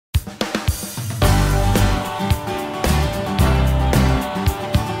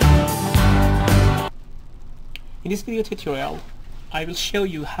this video tutorial I will show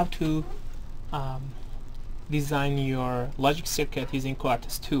you how to design your logic circuit using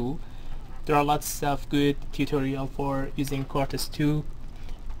Quartus 2. There are lots of good tutorial for using Quartus 2,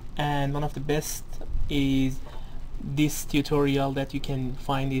 and one of the best is this tutorial that you can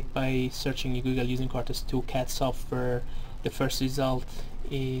find it by searching in Google using Quartus 2 CAD software. The first result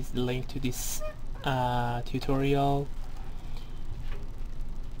is the link to this tutorial.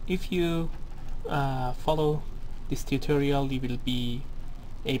 If you follow this tutorial, you will be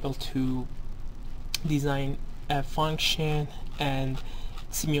able to design a function and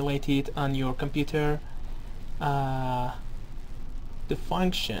simulate it on your computer. The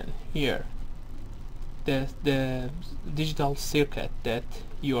function here, the digital circuit that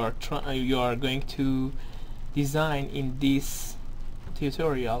you are going to design in this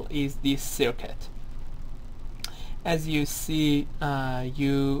tutorial is this circuit. As you see,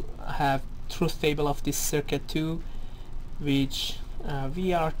 you have truth table of this circuit too, which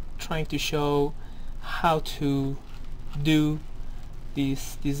we are trying to show how to do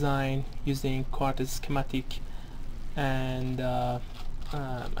this design using Quartus schematic and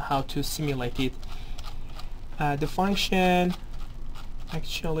how to simulate it. The function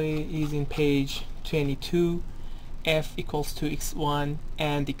actually is in page 22, f equals to x1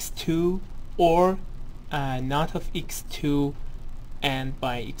 and x2, or not of x2 and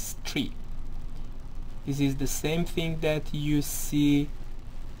by x3. This is the same thing that you see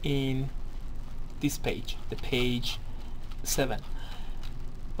in this page, the page 7.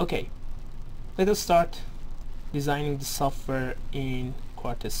 Okay, let us start designing the software in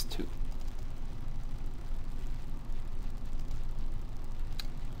Quartus 2.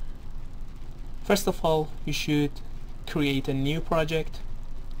 First of all, you should create a new project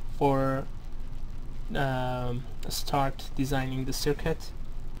for start designing the circuit.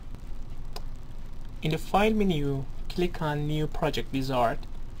 In the file menu, click on new project wizard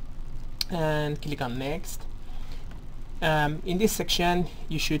and click on next. In this section,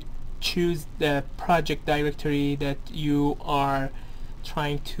 you should choose the project directory that you are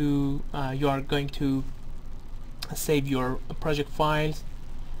going to save your project files.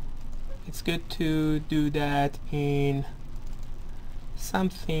 It's good to do that in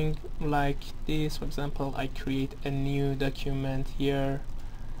something like this. For example, I create a new document here,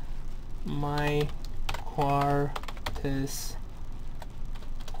 my Quartus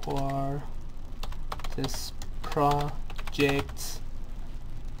projects,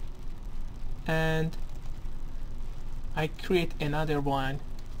 and I create another one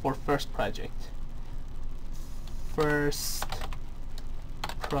for first project, first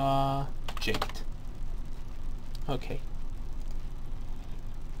project. Okay,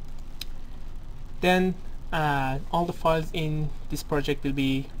 then all the files in this project will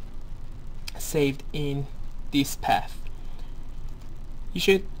be saved in this path. You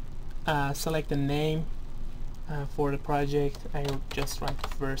should select the name for the project. I will just write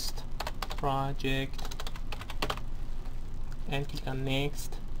first project and click on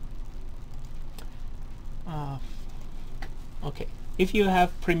next. Okay, if you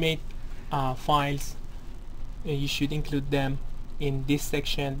have pre-made files, you should include them in this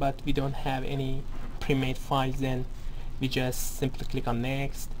section, but we don't have any pre-made files, then we just simply click on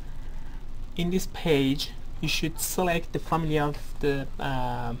next. In this page, you should select the family of the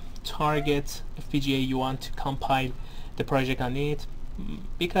target FPGA you want to compile the project on it.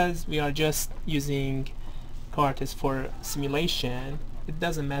 Because we are just using Quartus for simulation, it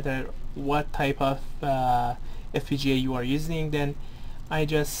doesn't matter what type of FPGA you are using. Then I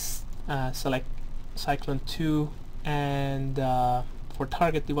just select Cyclone 2, and for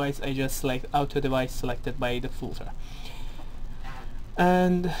target device I just select auto device selected by the filter,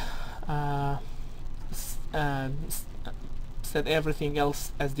 and set everything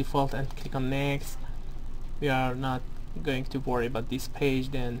else as default and click on next. We are not going to worry about this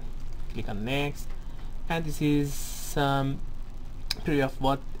page, then click on next. And this is some preview of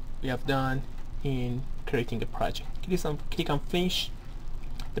what we have done in creating a project. Click on finish.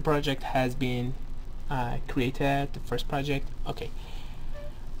 The project has been created, the first project. Okay,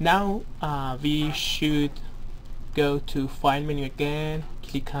 now we should go to file menu again,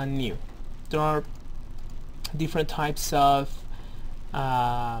 click on new. There are different types of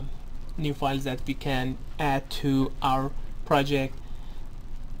new files that we can add to our project.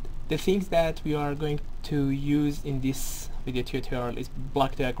 The things that we are going to use in this video tutorial is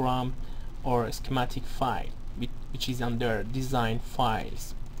block diagram or schematic file, which is under design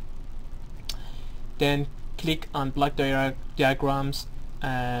files. Then click on block diagrams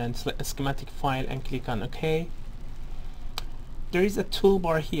and select a schematic file and click on OK. There is a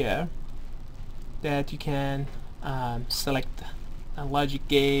toolbar here that you can select logic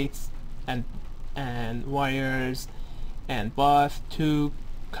gates and wires and path to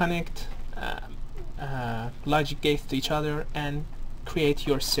connect logic gates to each other and create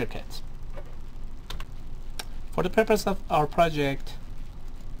your circuit. For the purpose of our project,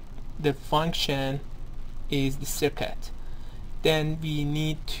 the function is the circuit. Then we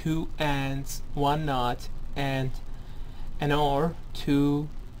need two ANDs, one NOT, and an OR to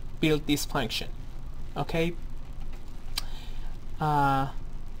build this function. Okay.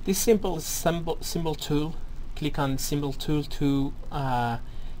 This simple symbol tool. Click on symbol tool to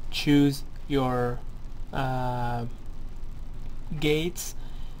choose your gates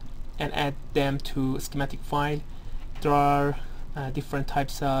and add them to a schematic file. There are different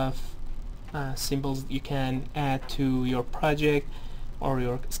types of symbols you can add to your project or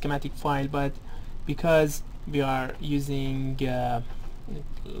your schematic file, but because we are using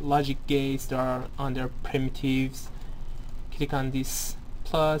logic gates that are under primitives, click on this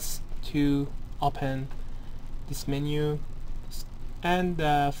plus to open this menu, and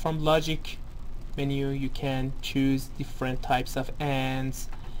from logic menu you can choose different types of ANDs,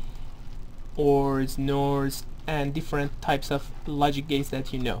 ORs, NORs, and different types of logic gates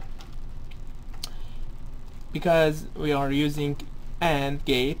that you know. Because we are using AND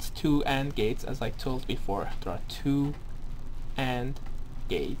gates, two AND gates, as I told before, there are two AND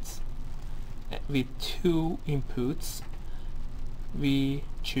gates with two inputs. We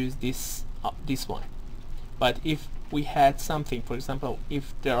choose this one. But if we had something, for example,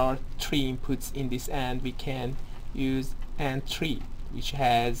 if there are three inputs in this AND, we can use AND 3, which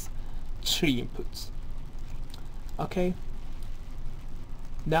has three inputs. Okay.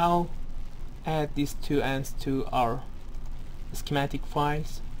 Now add these two ANDs to our schematic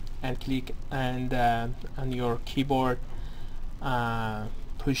files and click and on your keyboard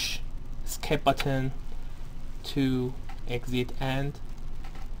push escape button to exit AND.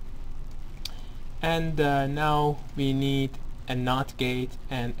 And now we need a NOT gate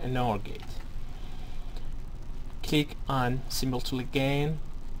and an OR gate. Click on symbol tool again.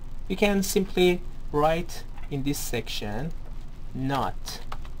 You can simply write in this section NOT,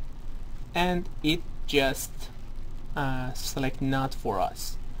 and it just select NOT for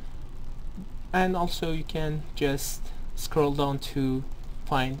us. And also you can just scroll down to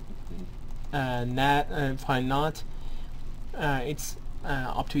find NOT. It's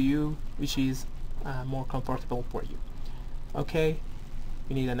up to you, which is more comfortable for you. Okay,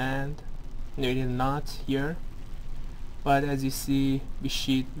 we need an AND, we need a NOT here, but as you see, we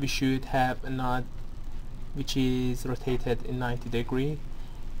should have a NOT which is rotated in 90 degrees.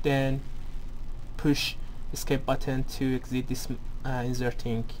 Then push escape button to exit this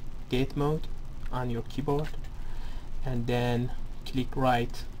inserting gate mode on your keyboard, and then click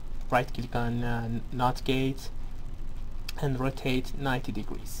right click on NOT gate and rotate 90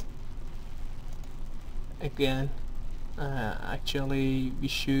 degrees. Again, actually we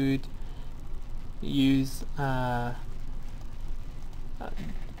should use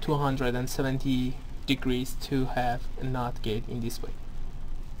 270 degrees to have a NOT gate in this way.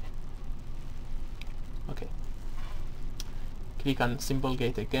 Okay, click on symbol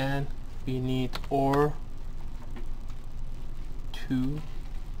gate again. We need OR 2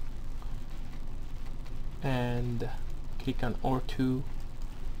 and click on OR 2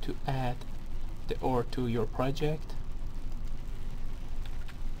 to add the OR to your project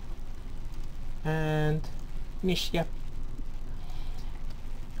and finish. Yep.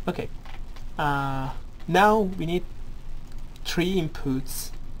 Okay, now we need 3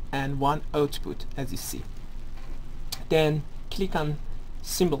 inputs and 1 output, as you see. Then click on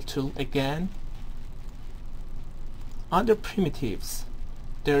symbol tool again. Under primitives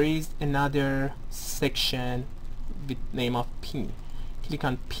there is another section with name of pin. Click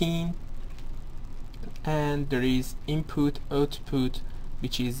on pin and there is input output,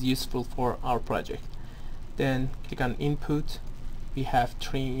 which is useful for our project. Then click on input. We have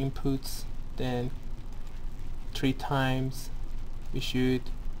 3 inputs, then 3 times we should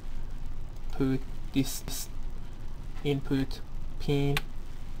put this input pin,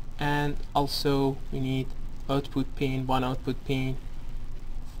 and also we need output pin, 1 output pin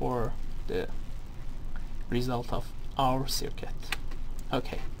for the result of our circuit.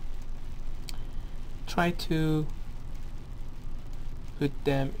 Okay, try to put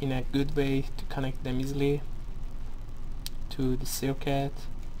them in a good way to connect them easily to the circuit.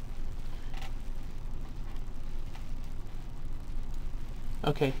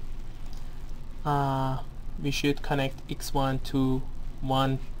 Okay, we should connect X1 to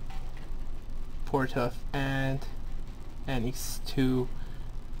one port of and X2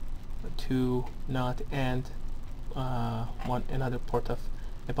 to NOT and another port of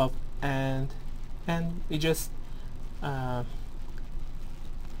above, and we just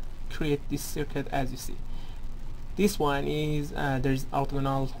create this circuit as you see. This one is there's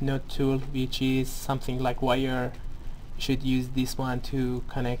orthogonal node tool, which is something like wire. You should use this one to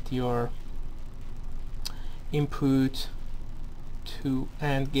connect your input to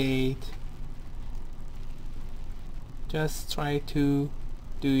AND gate. Just try to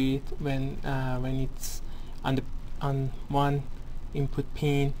do it when it's on one input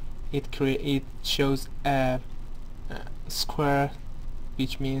pin. It shows a square,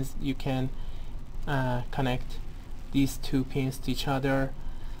 which means you can connect these two pins to each other,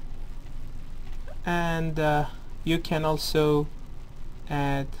 and you can also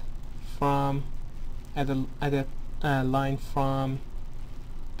add a line from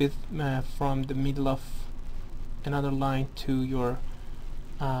the middle of another line to your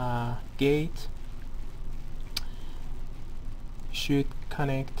gate. Should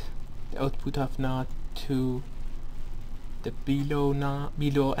connect the output of NOT to the below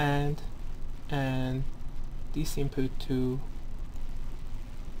AND, and this input to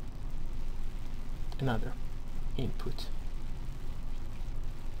another input.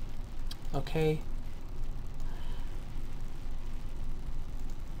 Okay.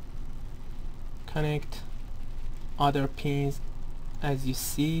 Connect other pins as you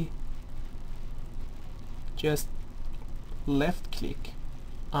see. Just left click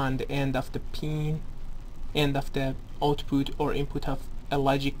on the end of the pin, end of the output or input of a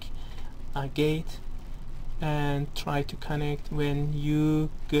logic gate, and try to connect. When you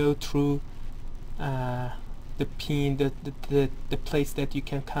go through the pin, the place that you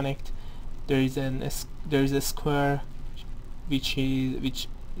can connect, there is a square which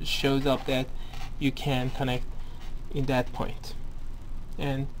shows up that you can connect in that point,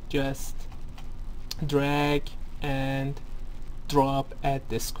 and just drag and drop at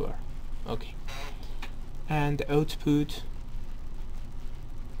the square. Okay, and the output,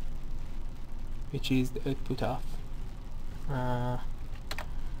 which is the output of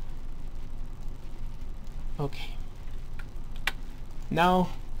okay. Now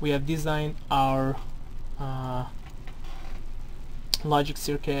we have designed our logic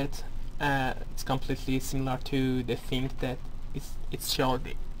circuit. It's completely similar to the thing that it's shown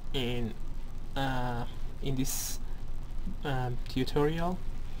in this tutorial.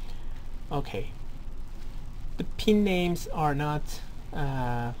 Okay, the pin names are not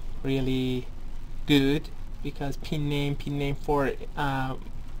really good, because pin name for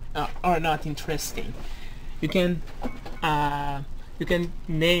are not interesting. You can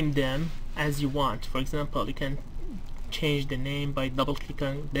name them as you want. For example, you can change the name by double clicking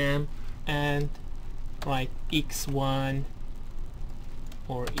on them and write x1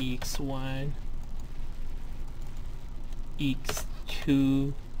 or x1,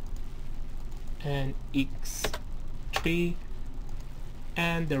 x2 and x3,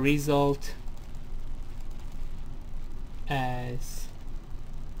 and the result as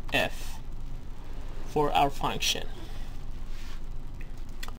f for our function.